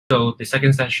So the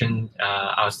second session,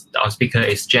 our speaker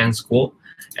is Jenks,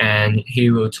 and he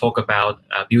will talk about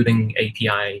building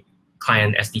API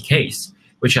Client SDKs,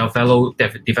 which our fellow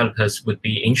developers would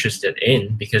be interested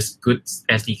in because good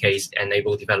SDKs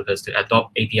enable developers to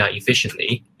adopt API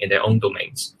efficiently in their own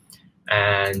domains.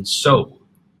 And so,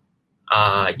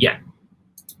 yeah.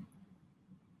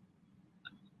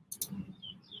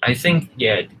 I think,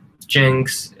 yeah,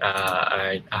 Jenks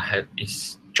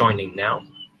is joining now.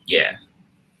 Yeah.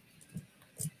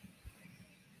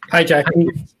 Hi, Jackie.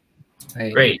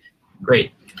 Hey.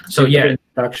 Great. So, yeah.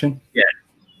 Introduction. Yeah.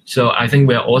 So I think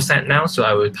we're all set now. So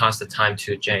I will pass the time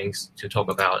to Jenks to talk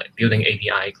about building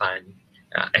API client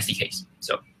SDKs.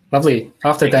 So lovely.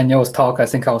 After Daniel's talk, I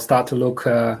think I'll start to look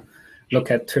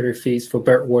at Twitter feeds for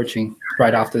bird watching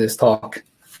right after this talk.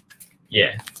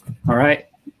 Yeah. All right.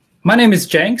 My name is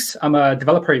Jenks. I'm a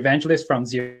developer evangelist from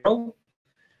Xero.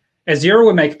 At Xero,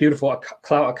 we make beautiful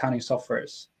cloud accounting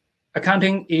softwares.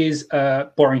 Accounting is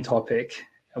a boring topic.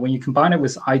 And when you combine it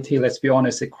with IT, let's be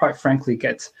honest, it quite frankly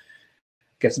gets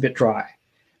a bit dry.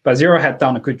 But Xero had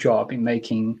done a good job in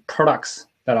making products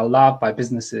that are loved by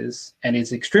businesses, and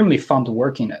it's extremely fun to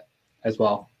work in it as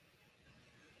well.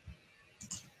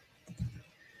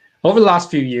 Over the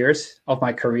last few years of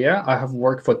my career, I have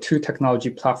worked for 2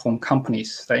 technology platform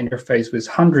companies that interface with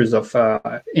hundreds of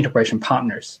integration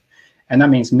partners. And that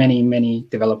means many, many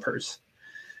developers.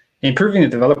 Improving the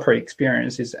developer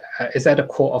experience is at the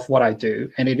core of what I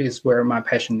do, and it is where my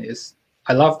passion is.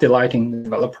 I love delighting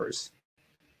developers.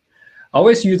 I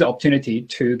always use the opportunity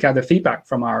to gather feedback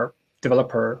from our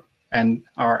developer and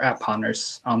our app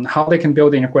partners on how they can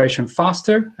build the integration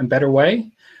faster and better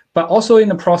way, but also in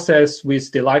the process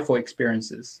with delightful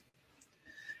experiences.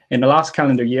 In the last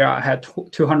calendar year, I had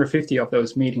 250 of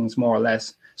those meetings, more or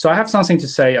less. So I have something to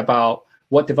say about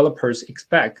what developers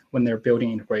expect when they're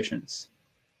building integrations.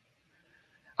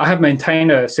 I have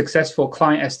maintained a successful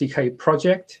client SDK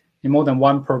project in more than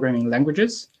 1 programming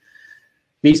languages.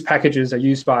 These packages are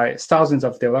used by thousands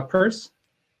of developers.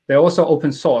 They're also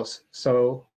open source,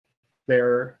 so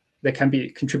they can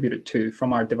be contributed to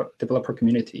from our developer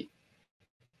community.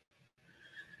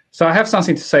 So I have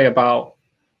something to say about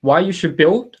why you should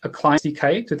build a client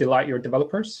SDK to delight your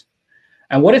developers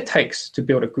and what it takes to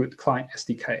build a good client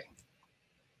SDK.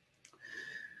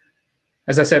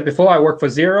 As I said before, I work for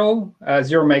Xero.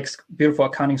 Xero makes beautiful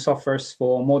accounting softwares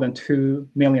for more than 2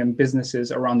 million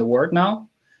businesses around the world now.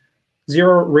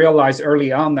 Xero realized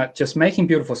early on that just making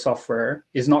beautiful software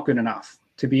is not good enough.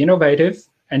 To be innovative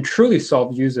and truly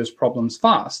solve users' problems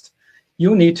fast,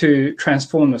 you need to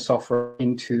transform the software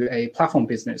into a platform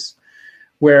business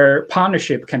where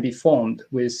partnership can be formed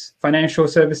with financial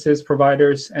services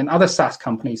providers and other SaaS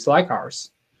companies like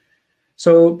ours.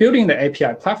 So building the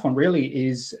API platform really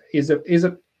is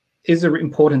an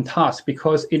important task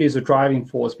because it is a driving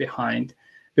force behind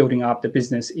building up the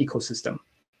business ecosystem.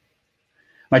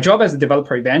 My job as a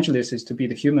developer evangelist is to be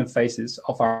the human faces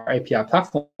of our API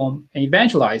platform and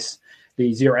evangelize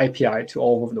the Xero API to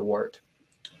all over the world.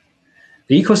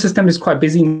 The ecosystem is quite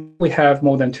busy. We have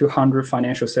more than 200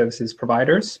 financial services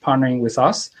providers partnering with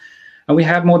us, and we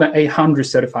have more than 800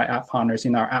 certified app partners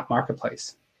in our app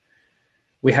marketplace.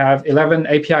 We have 11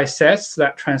 API sets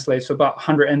that translates to about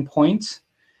 100 endpoints.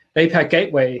 The API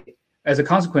gateway, as a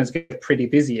consequence, gets pretty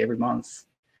busy every month.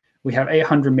 We have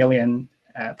 800 million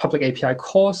public API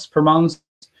calls per month,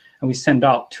 and we send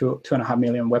out 2.5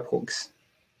 million webhooks.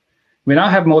 We now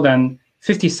have more than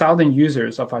 50,000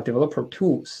 users of our developer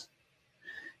tools.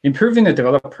 Improving the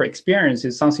developer experience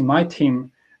is something my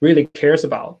team really cares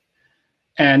about.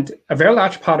 And a very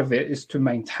large part of it is to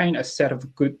maintain a set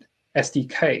of good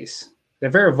SDKs. They're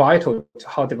very vital to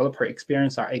how developers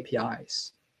experience our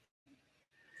APIs.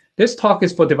 This talk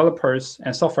is for developers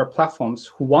and software platforms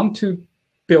who want to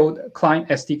build client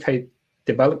SDK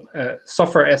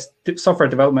software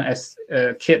development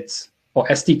kits or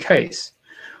SDKs,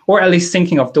 or at least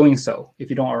thinking of doing so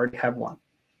if you don't already have one.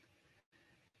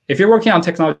 If you're working on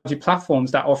technology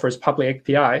platforms that offers public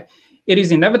API, it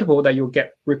is inevitable that you'll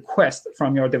get requests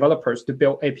from your developers to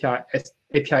build API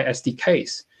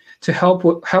SDKs to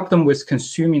help them with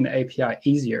consuming the API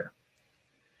easier.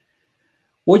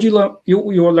 What you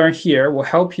will learn here will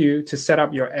help you to set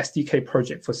up your SDK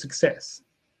project for success.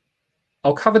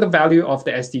 I'll cover the value of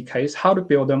the SDKs, how to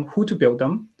build them, who to build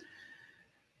them,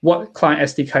 what client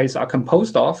SDKs are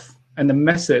composed of, and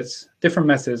the different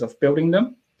methods of building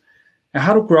them, and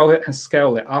how to grow it and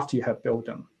scale it after you have built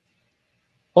them.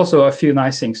 Also, a few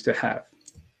nice things to have.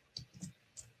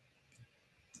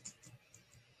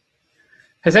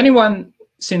 Has anyone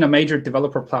seen a major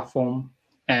developer platform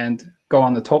and go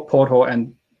on the top portal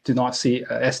and do not see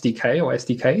a SDK or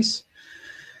SDKs?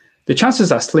 The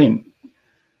chances are slim.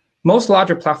 Most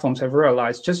larger platforms have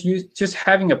realized just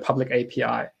having a public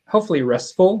API, hopefully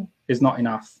RESTful, is not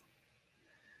enough.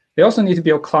 They also need to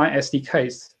build client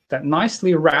SDKs that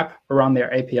nicely wrap around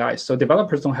their APIs so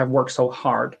developers don't have worked so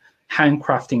hard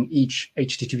handcrafting each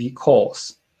HTTP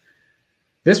calls.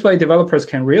 This way, developers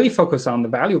can really focus on the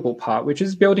valuable part, which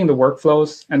is building the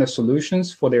workflows and the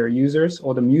solutions for their users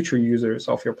or the mutual users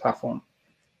of your platform.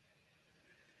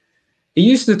 It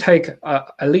used to take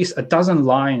at least a dozen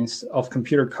lines of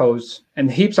computer codes and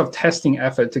heaps of testing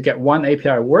effort to get one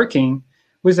API working.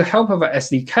 With the help of an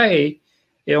SDK,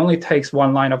 it only takes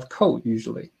one line of code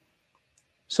usually.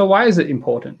 So why is it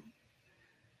important?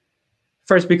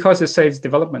 First, because it saves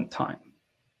development time.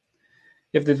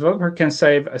 If the developer can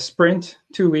save a sprint,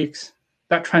 2 weeks,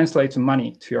 that translates to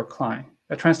money to your client.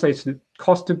 That translates to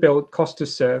cost to build, cost to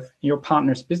serve in your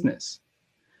partner's business.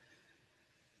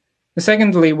 And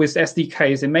secondly, with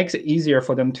SDKs, it makes it easier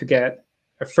for them to get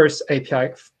a first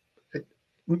API. It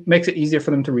makes it easier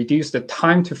for them to reduce the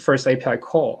time to first API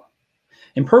call.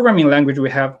 In programming language, we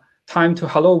have time to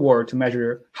hello world to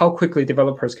measure how quickly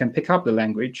developers can pick up the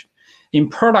language. In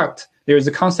product, there is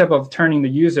a concept of turning the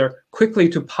user quickly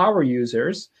to power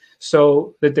users,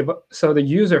 so the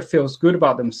user feels good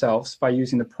about themselves by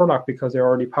using the product because they're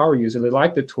already power user. They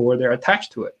like the tool, they're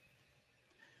attached to it.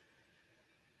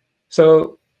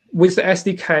 So with the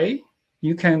SDK,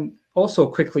 you can also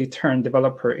quickly turn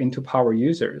developer into power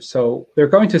users. So they're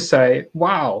going to say,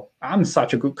 wow, I'm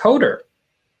such a good coder.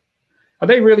 Are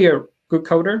they really a good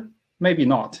coder? Maybe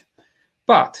not.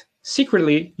 But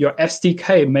secretly, your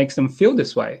SDK makes them feel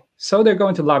this way. So they're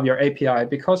going to love your API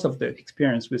because of the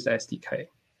experience with the SDK.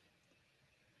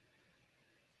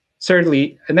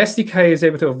 Thirdly, an SDK is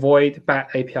able to avoid bad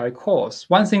API calls.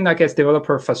 One thing that gets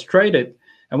developers frustrated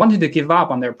and wanting to give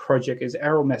up on their project is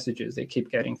error messages they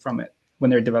keep getting from it when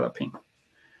they're developing.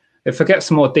 They forget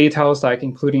small details like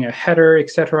including a header,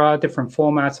 etc., different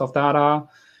formats of data,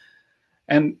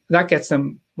 and that gets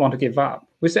them want to give up.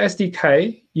 With the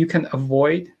SDK, you can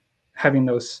avoid having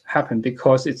those happen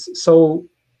because it's so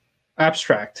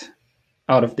abstract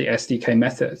out of the SDK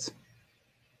methods.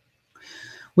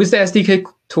 With the SDK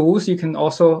tools, you can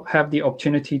also have the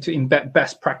opportunity to embed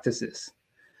best practices.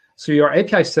 So your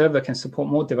API server can support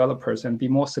more developers and be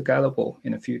more scalable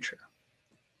in the future.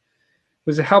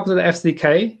 With the help of the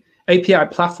SDK,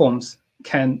 API platforms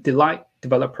can delight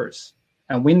developers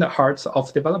and win the hearts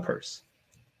of developers.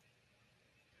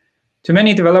 To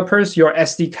many developers, your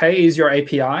SDK is your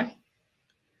API,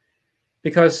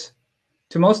 because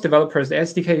to most developers, the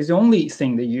SDK is the only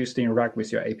thing they use to interact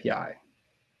with your API.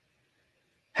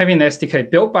 Having the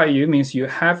SDK built by you means you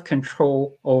have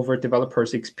control over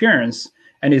developers' experience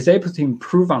and is able to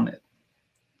improve on it.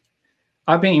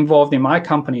 I've been involved in my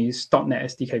company's .NET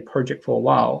SDK project for a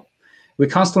while. We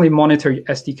constantly monitor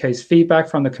SDK's feedback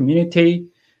from the community.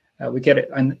 We get it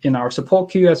in our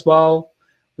support queue as well.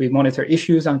 We monitor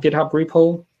issues on GitHub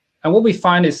repo. And what we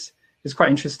find is quite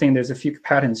interesting. There's a few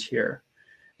patterns here.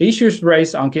 The issues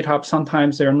raised on GitHub,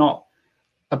 sometimes they're not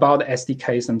about the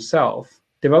SDKs themselves.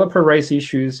 Developer raise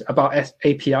issues about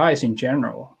APIs in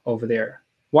general over there.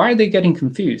 Why are they getting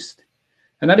confused?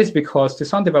 And that is because to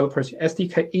some developers,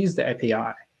 SDK is the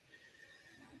API.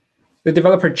 The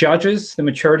developer judges the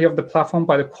maturity of the platform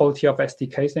by the quality of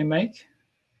SDKs they make.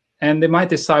 And they might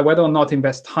decide whether or not to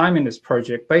invest time in this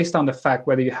project based on the fact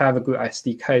whether you have a good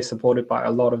SDK supported by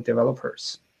a lot of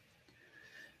developers.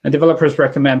 And developers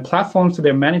recommend platforms to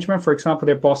their management. For example,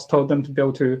 their boss told them to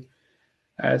build to,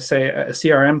 say, a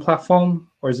CRM platform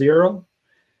or Xero.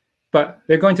 But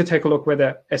they're going to take a look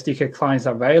whether SDK clients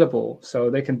are available so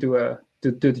they can do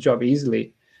the job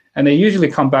easily. And they usually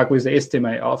come back with the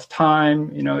estimate of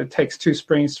time. It takes 2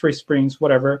 sprints, 3 sprints,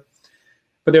 whatever.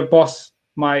 But their boss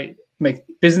might make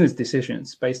business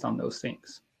decisions based on those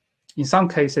things. In some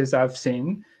cases, I've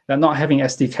seen that not having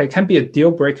SDK can be a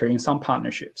deal breaker in some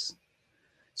partnerships.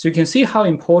 So you can see how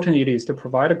important it is to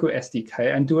provide a good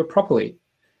SDK and do it properly.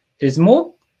 It is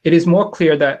more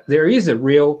clear that there is a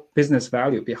real business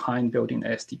value behind building the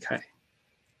SDK.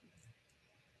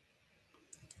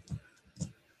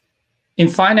 In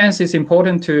finance, it's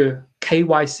important to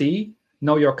KYC,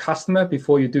 know your customer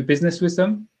before you do business with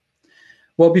them.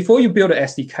 Well, before you build an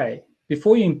SDK,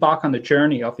 before you embark on the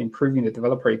journey of improving the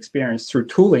developer experience through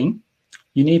tooling,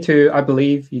 I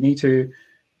believe you need to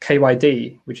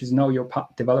KYD, which is know your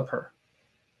developer.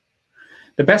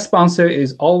 The best sponsor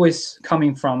is always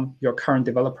coming from your current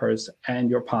developers and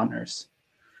your partners.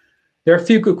 There are a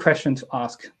few good questions to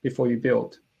ask before you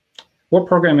build. What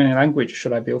programming language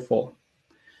should I build for?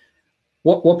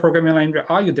 What programming language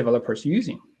are your developers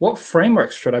using? What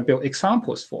frameworks should I build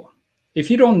examples for? if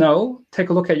you don't know, take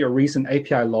a look at your recent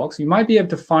API logs. You might be able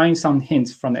to find some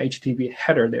hints from the HTTP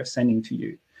header they're sending to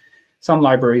you. Some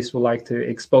libraries will like to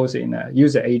expose it in a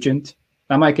user agent.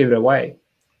 That might give it away.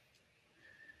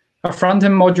 Are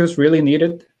front-end modules really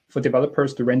needed for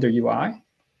developers to render UI?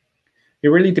 It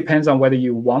really depends on whether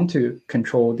you want to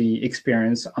control the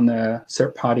experience on the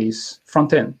third party's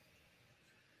front end.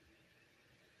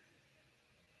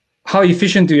 How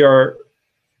efficient do your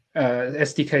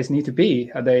SDKs need to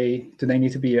be? Do they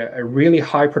need to be a really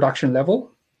high production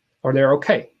level, or they're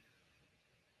okay?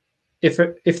 If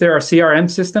there are CRM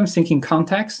systems syncing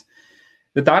contacts,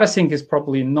 the data sync is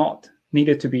probably not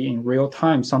needed to be in real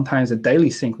time. Sometimes a daily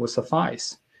sync will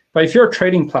suffice. But if you're a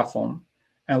trading platform,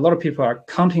 and a lot of people are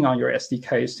counting on your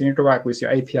SDKs to interact with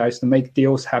your APIs to make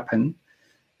deals happen,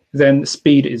 then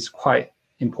speed is quite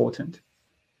important.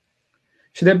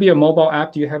 Should there be a mobile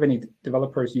app? Do you have any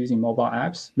developers using mobile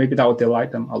apps? Maybe that would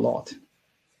delight them a lot.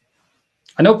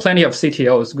 I know plenty of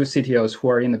CTOs, good CTOs, who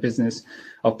are in the business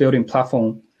of building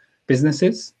platform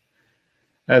businesses.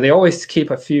 They always keep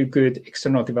a few good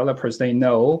external developers they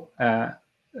know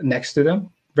next to them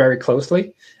very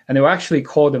closely, and they will actually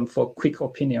call them for quick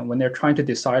opinion when they're trying to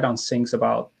decide on things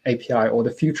about API or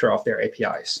the future of their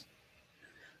APIs.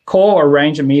 Call or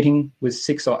arrange a meeting with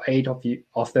 6 or 8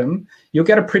 of them. You'll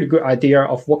get a pretty good idea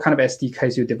of what kind of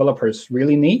SDKs your developers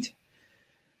really need.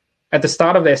 At the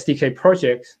start of the SDK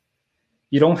project,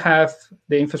 you don't have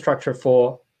the infrastructure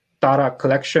for data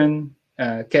collection,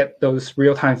 get those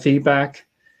real-time feedback.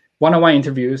 One-on-one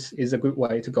interviews is a good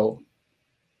way to go.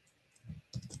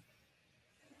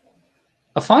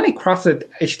 A finely crafted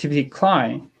HTTP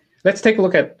client. Let's take a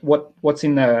look at what's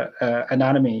in the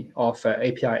anatomy of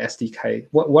API SDK.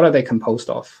 What are they composed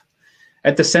of?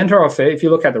 At the center of it, if you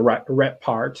look at the red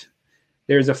part,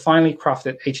 there's a finely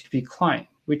crafted HTTP client,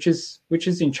 which is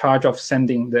in charge of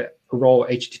sending the raw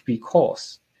HTTP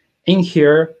calls. In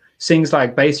here, things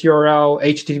like base URL,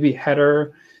 HTTP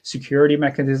header, security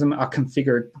mechanism are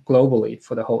configured globally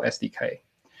for the whole SDK.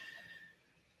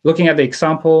 Looking at the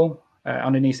example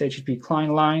underneath HTTP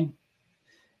client line,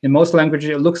 in most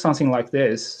languages, it looks something like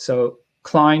this. So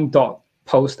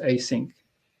client.post async,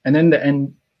 and then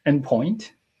the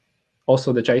endpoint,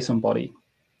 also the JSON body.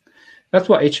 That's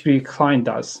what HTTP client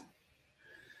does.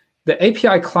 The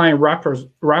API client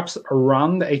wraps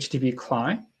around the HTTP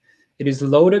client. It is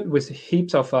loaded with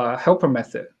heaps of helper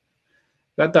method.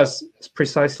 That does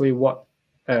precisely what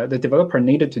the developer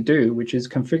needed to do, which is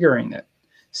configuring it,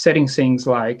 setting things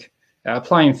like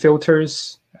applying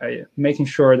filters, making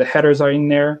sure the headers are in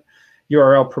there,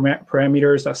 URL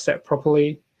parameters are set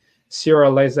properly,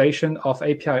 serialization of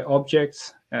API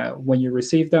objects when you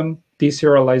receive them,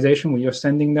 deserialization when you're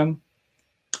sending them,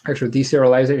 actually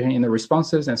deserialization in the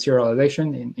responses and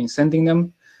serialization in sending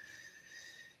them.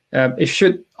 It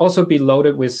should also be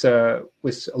loaded with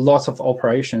lots of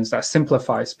operations that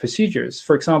simplifies procedures.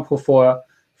 For example, for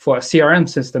a CRM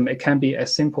system, it can be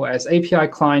as simple as API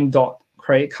client dot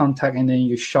create contact, and then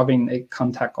you shove in a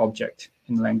contact object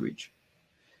in language.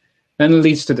 Then it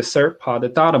leads to the third part, the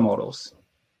data models.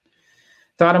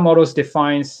 Data models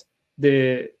defines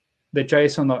the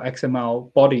JSON or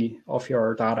XML body of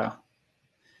your data.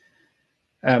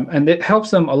 And it helps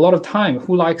them a lot of time.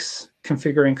 Who likes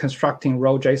configuring, constructing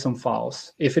raw JSON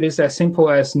files? If it is as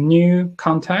simple as new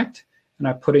contact, and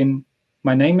I put in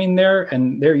my name in there,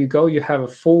 and there you go, you have a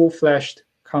full-fledged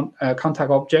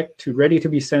contact object ready to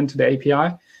be sent to the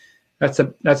API. That's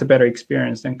a better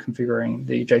experience than configuring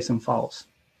the JSON files.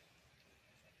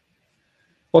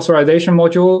 Authorization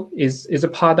module is a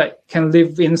part that can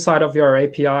live inside of your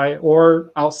API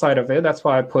or outside of it. That's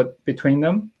why I put between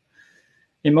them.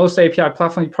 In most API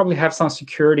platforms, you probably have some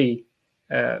security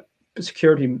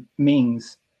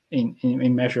means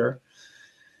in measure.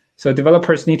 So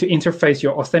developers need to interface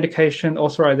your authentication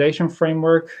authorization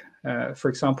framework, for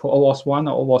example, OAuth 1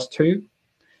 or OAuth 2.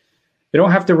 They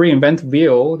don't have to reinvent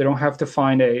wheel. They don't have to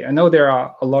find I know there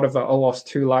are a lot of OAuth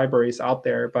 2 libraries out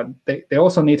there, but they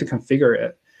also need to configure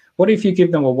it. What if you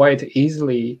give them a way to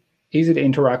easy to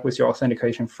interact with your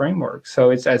authentication framework?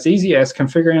 So it's as easy as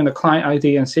configuring the client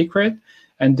ID and secret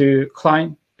and do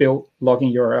client build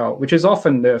login URL, which is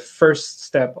often the first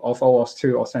step of OAuth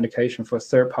 2 authentication for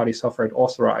third-party software to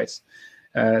authorize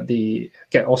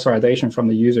get authorization from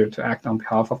the user to act on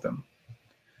behalf of them.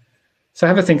 So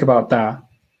have a think about that.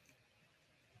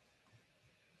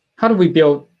 How do we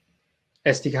build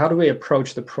SDK? How do we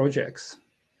approach the projects?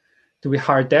 Do we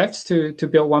hire devs to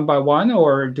build one by one,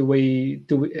 or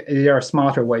is there a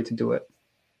smarter way to do it?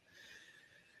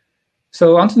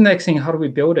 So on to the next thing, how do we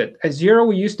build it? At Xero,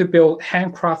 we used to build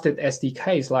handcrafted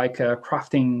SDKs like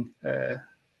crafting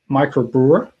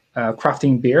microbrewer,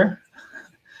 crafting beer.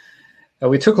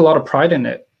 We took a lot of pride in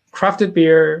it. Crafted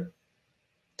beer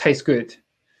tastes good,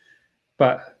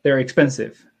 but they're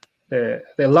expensive. They're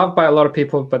loved by a lot of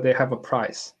people, but they have a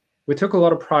price. We took a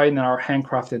lot of pride in our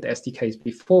handcrafted SDKs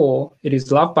before. It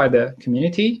is loved by the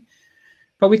community,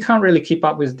 but we can't really keep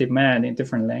up with demand in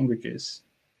different languages.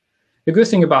 The good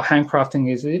thing about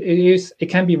handcrafting is it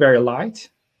can be very light,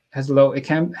 it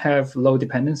can have low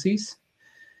dependencies.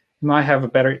 It might have a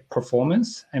better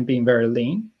performance and being very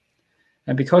lean.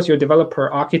 And because your developer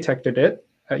architected it,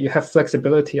 you have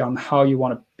flexibility on how you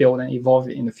want to build and evolve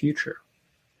it in the future.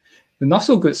 The not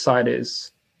so good side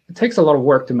is it takes a lot of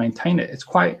work to maintain it. It's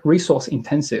quite resource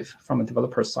intensive from a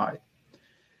developer side.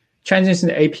 Changes in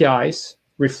the APIs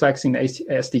reflects in the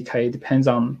SDK depends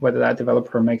on whether that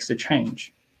developer makes the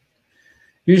change.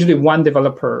 Usually one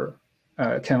developer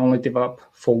can only develop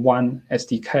for one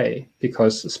SDK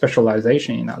because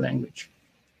specialization in that language.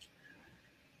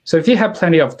 So if you have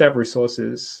plenty of dev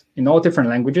resources in all different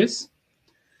languages,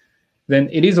 then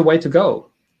it is a way to go.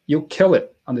 You kill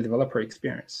it on the developer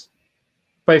experience.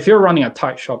 But if you're running a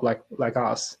tight shop like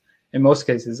us, in most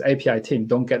cases, API team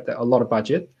don't get a lot of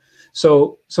budget.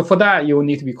 So for that, you will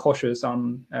need to be cautious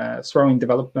on throwing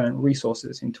development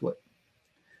resources into it.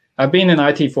 I've been in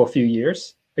IT for a few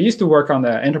years. I used to work on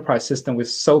the enterprise system with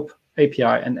SOAP API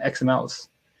and XMLs.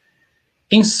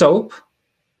 In SOAP,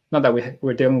 not that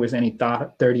we're dealing with any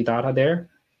dirty data there,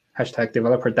 hashtag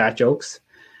developer dad jokes.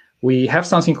 We have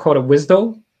something called a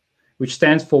WSDL, which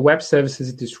stands for Web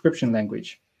Services Description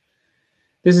Language.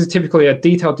 This is typically a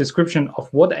detailed description of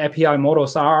what the API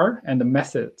models are and the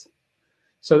methods.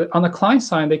 So on the client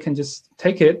side, they can just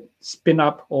take it, spin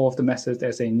up all of the methods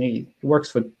as they need. It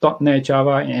works for .NET,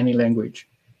 Java, in any language.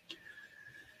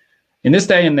 In this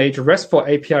day and age, RESTful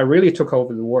API really took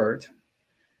over the world.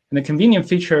 And a convenient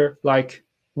feature like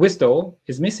WSDL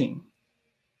is missing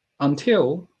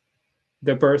until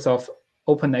the birth of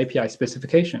Open API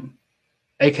specification,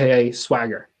 aka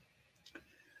Swagger.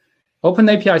 Open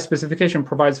API specification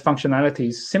provides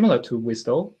functionalities similar to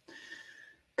WSDL,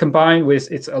 combined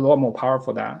with, it's a lot more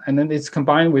powerful than that. And then it's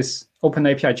combined with Open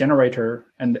API generator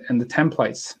and the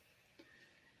templates.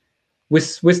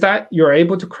 With that, you're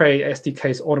able to create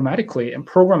SDKs automatically and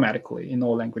programmatically in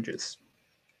all languages.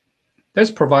 This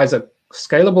provides a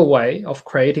scalable way of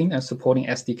creating and supporting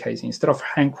SDKs instead of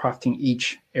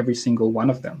handcrafting every single one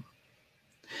of them.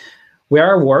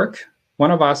 Where I work,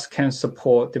 one of us can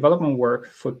support development work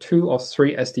for 2 or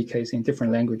 3 SDKs in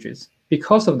different languages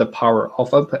because of the power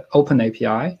of Open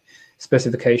API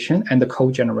specification and the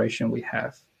code generation we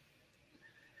have.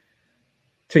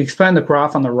 To expand the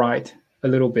graph on the right a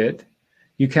little bit,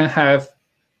 you can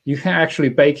actually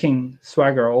bake in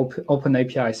Swagger Open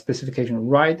API specification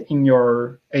right in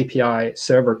your API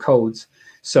server codes.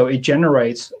 So it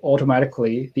generates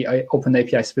automatically the Open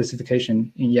API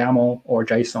specification in YAML or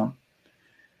JSON.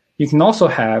 You can also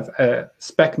have a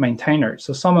spec maintainer,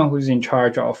 so someone who's in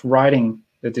charge of writing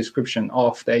the description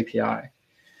of the API.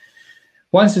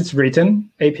 Once it's written,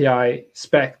 API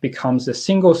spec becomes a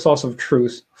single source of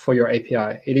truth for your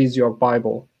API. It is your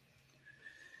Bible.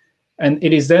 And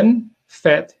it is then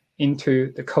fed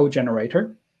into the code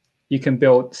generator. You can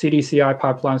build CI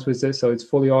pipelines with this, so it's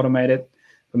fully automated,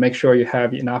 but make sure you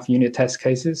have enough unit test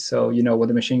cases so you know what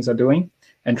the machines are doing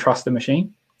and trust the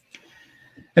machine.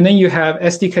 And then you have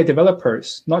SDK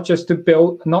developers, not just to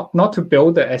build, not to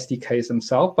build the SDKs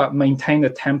themselves, but maintain the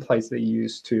templates they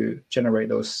use to generate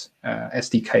those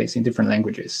SDKs in different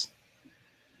languages.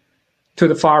 To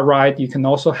the far right, you can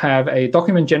also have a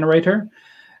document generator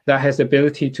that has the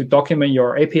ability to document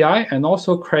your API and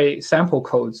also create sample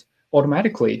codes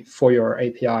automatically for your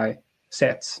API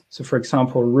sets. So for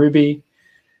example, Ruby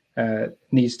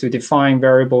needs to define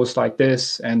variables like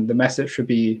this, and the method should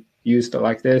be used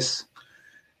like this.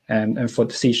 And for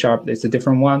the C#, it's a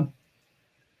different one.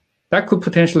 That could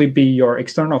potentially be your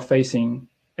external-facing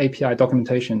API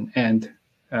documentation and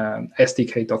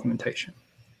SDK documentation.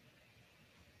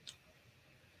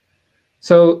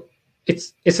 So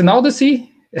it's an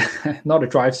odyssey, not a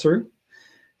drive-through.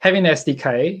 Having an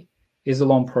SDK is a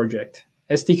long project.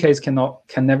 SDKs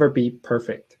can never be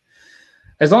perfect.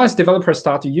 As long as developers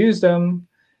start to use them,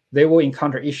 they will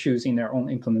encounter issues in their own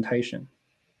implementation.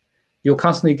 You'll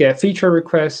constantly get feature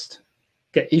requests,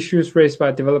 get issues raised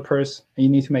by developers, and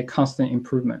you need to make constant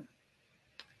improvement.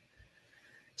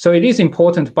 So it is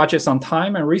important to budget some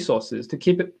time and resources to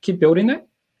keep building it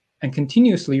and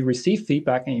continuously receive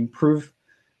feedback and improve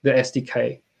the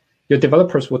SDK. Your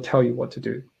developers will tell you what to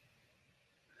do.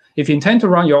 If you intend to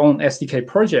run your own SDK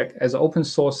project as an open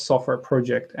source software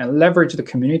project and leverage the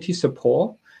community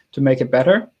support to make it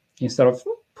better instead of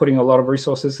putting a lot of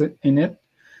resources in it,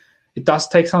 it does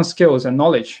take some skills and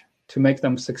knowledge to make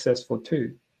them successful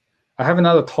too. I have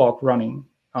another talk running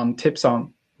on tips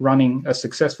on running a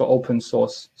successful open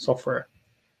source software.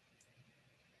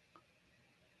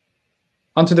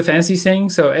 Onto the fancy thing.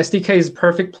 So SDK is a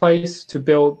perfect place to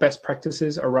build best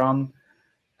practices around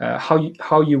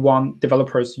how you want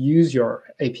developers use your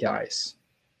APIs.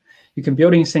 You can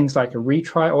build in things like a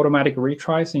retry, automatic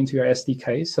retries into your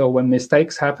SDK. So when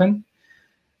mistakes happen,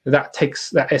 that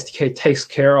SDK takes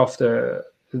care of the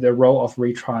role of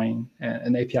retrying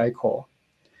an API call.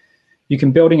 You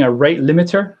can build in a rate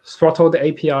limiter, throttle the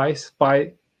APIs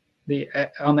on the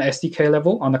SDK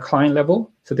level, on the client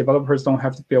level, so developers don't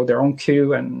have to build their own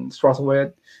queue and throttle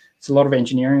it. It's a lot of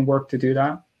engineering work to do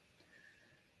that.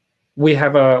 We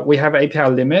have API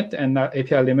limit, and that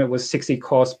API limit was 60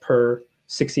 calls per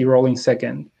 60 rolling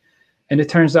second. And it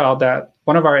turns out that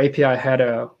one of our API had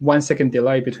a 1 second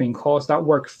delay between calls. That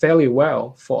worked fairly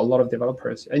well for a lot of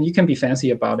developers. And you can be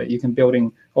fancy about it. You can build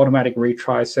in automatic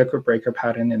retry, circuit breaker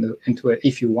pattern into it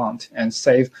if you want, and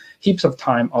save heaps of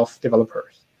time of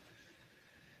developers.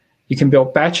 You can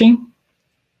build batching,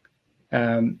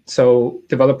 so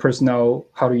developers know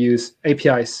how to use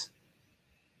APIs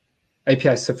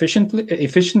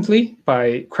efficiently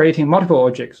by creating multiple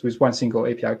objects with one single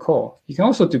API call. You can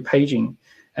also do paging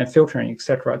and filtering,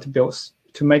 etc.,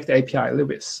 to make the API a little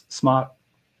bit smarter.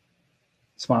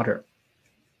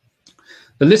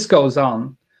 The list goes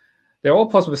on. There are all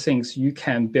possible things you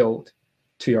can build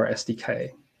to your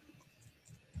SDK.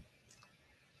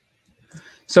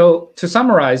 So to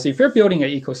summarize, if you're building an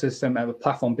ecosystem and a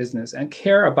platform business and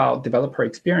care about developer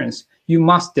experience, you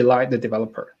must delight the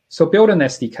developer. So build an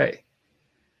SDK.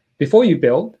 Before you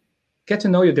build, get to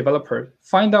know your developer,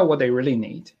 find out what they really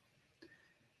need.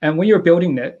 And when you're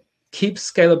building it, keep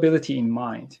scalability in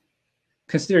mind.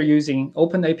 Consider using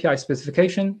open API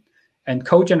specification and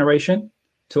code generation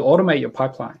to automate your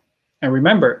pipeline. And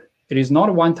remember, it is not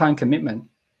a one-time commitment.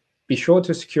 Be sure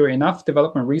to secure enough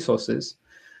development resources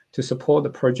to support the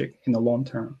project in the long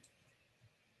term.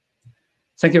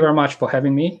 Thank you very much for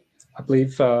having me. I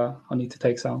believe I'll need to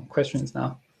take some questions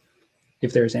now,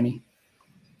 if there's any.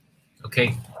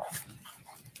 Okay.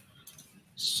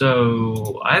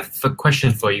 So I have a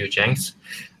question for you, Jenks.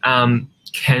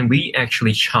 Can we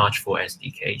actually charge for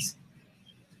SDKs?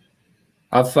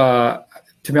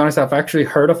 To be honest, I've actually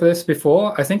heard of this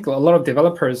before. I think a lot of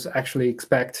developers actually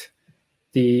expect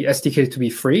the SDK to be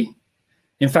free.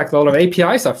 In fact, a lot of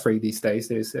APIs are free these days.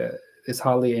 There's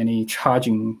hardly any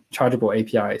chargeable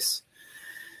APIs.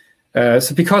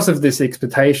 So because of this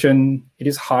expectation, it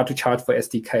is hard to charge for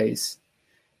SDKs.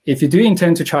 If you do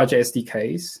intend to charge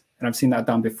SDKs, and I've seen that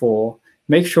done before,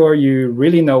 make sure you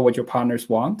really know what your partners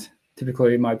want.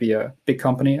 Typically, it might be a big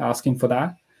company asking for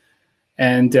that.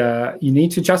 And you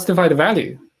need to justify the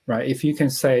value, right? If you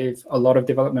can save a lot of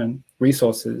development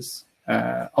resources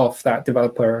of that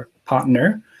developer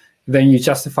partner, then you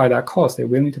justify that cost they're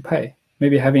willing to pay.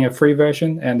 Maybe having a free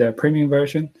version and a premium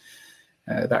version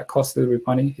that costs a little bit of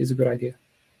money is a good idea.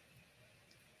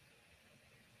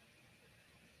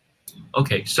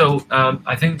 Okay, so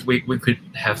I think we could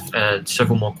have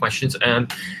several more questions.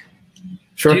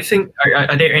 Sure. Do you think,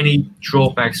 are there any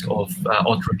drawbacks of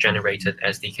auto-generated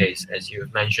SDKs? As you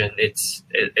mentioned, it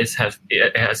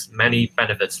has many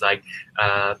benefits, like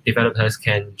developers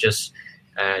can just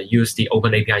use the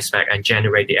open API spec and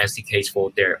generate the SDKs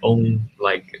for their own,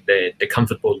 like the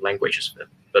comfortable languages.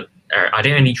 But are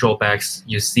there any drawbacks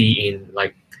you see in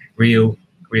like real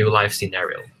life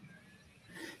scenario?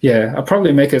 Yeah, I'll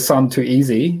probably make it sound too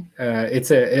easy.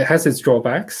 It has its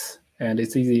drawbacks, and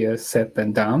it's easier said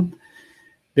than done.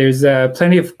 There's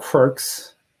plenty of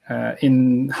quirks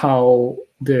in how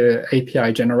the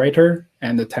API generator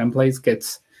and the templates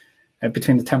gets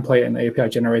between the template and the API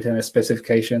generator and the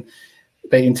specification.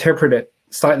 They interpret it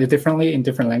slightly differently in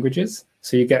different languages.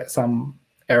 So you get some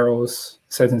errors,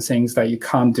 certain things that you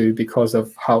can't do because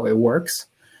of how it works.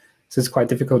 So it's quite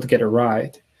difficult to get it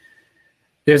right.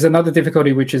 There's another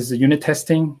difficulty, which is the unit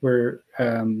testing, where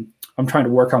I'm trying to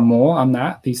work on more on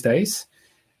that these days.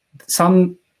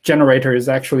 Some generators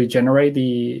actually generate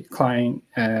the client,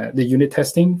 the unit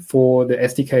testing for the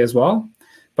SDK as well,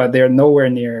 but they're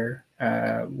nowhere near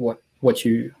what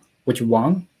you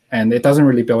want. And it doesn't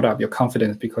really build up your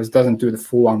confidence because it doesn't do the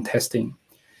full-on testing.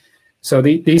 So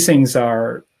these things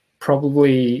are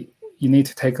probably, you need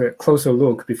to take a closer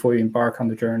look before you embark on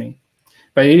the journey.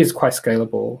 But it is quite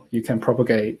scalable. You can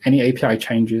propagate any API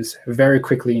changes very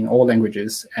quickly in all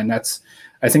languages. And that's,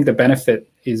 I think the benefit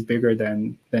is bigger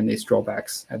than its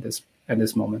drawbacks at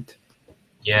this moment.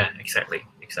 Yeah, exactly.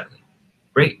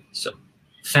 Great. So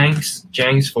thanks,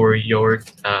 Jenks, for your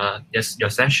your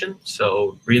session.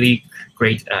 So really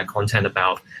great content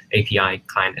about API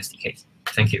Client SDKs.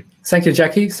 Thank you. Thank you,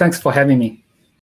 Jackie. Thanks for having me.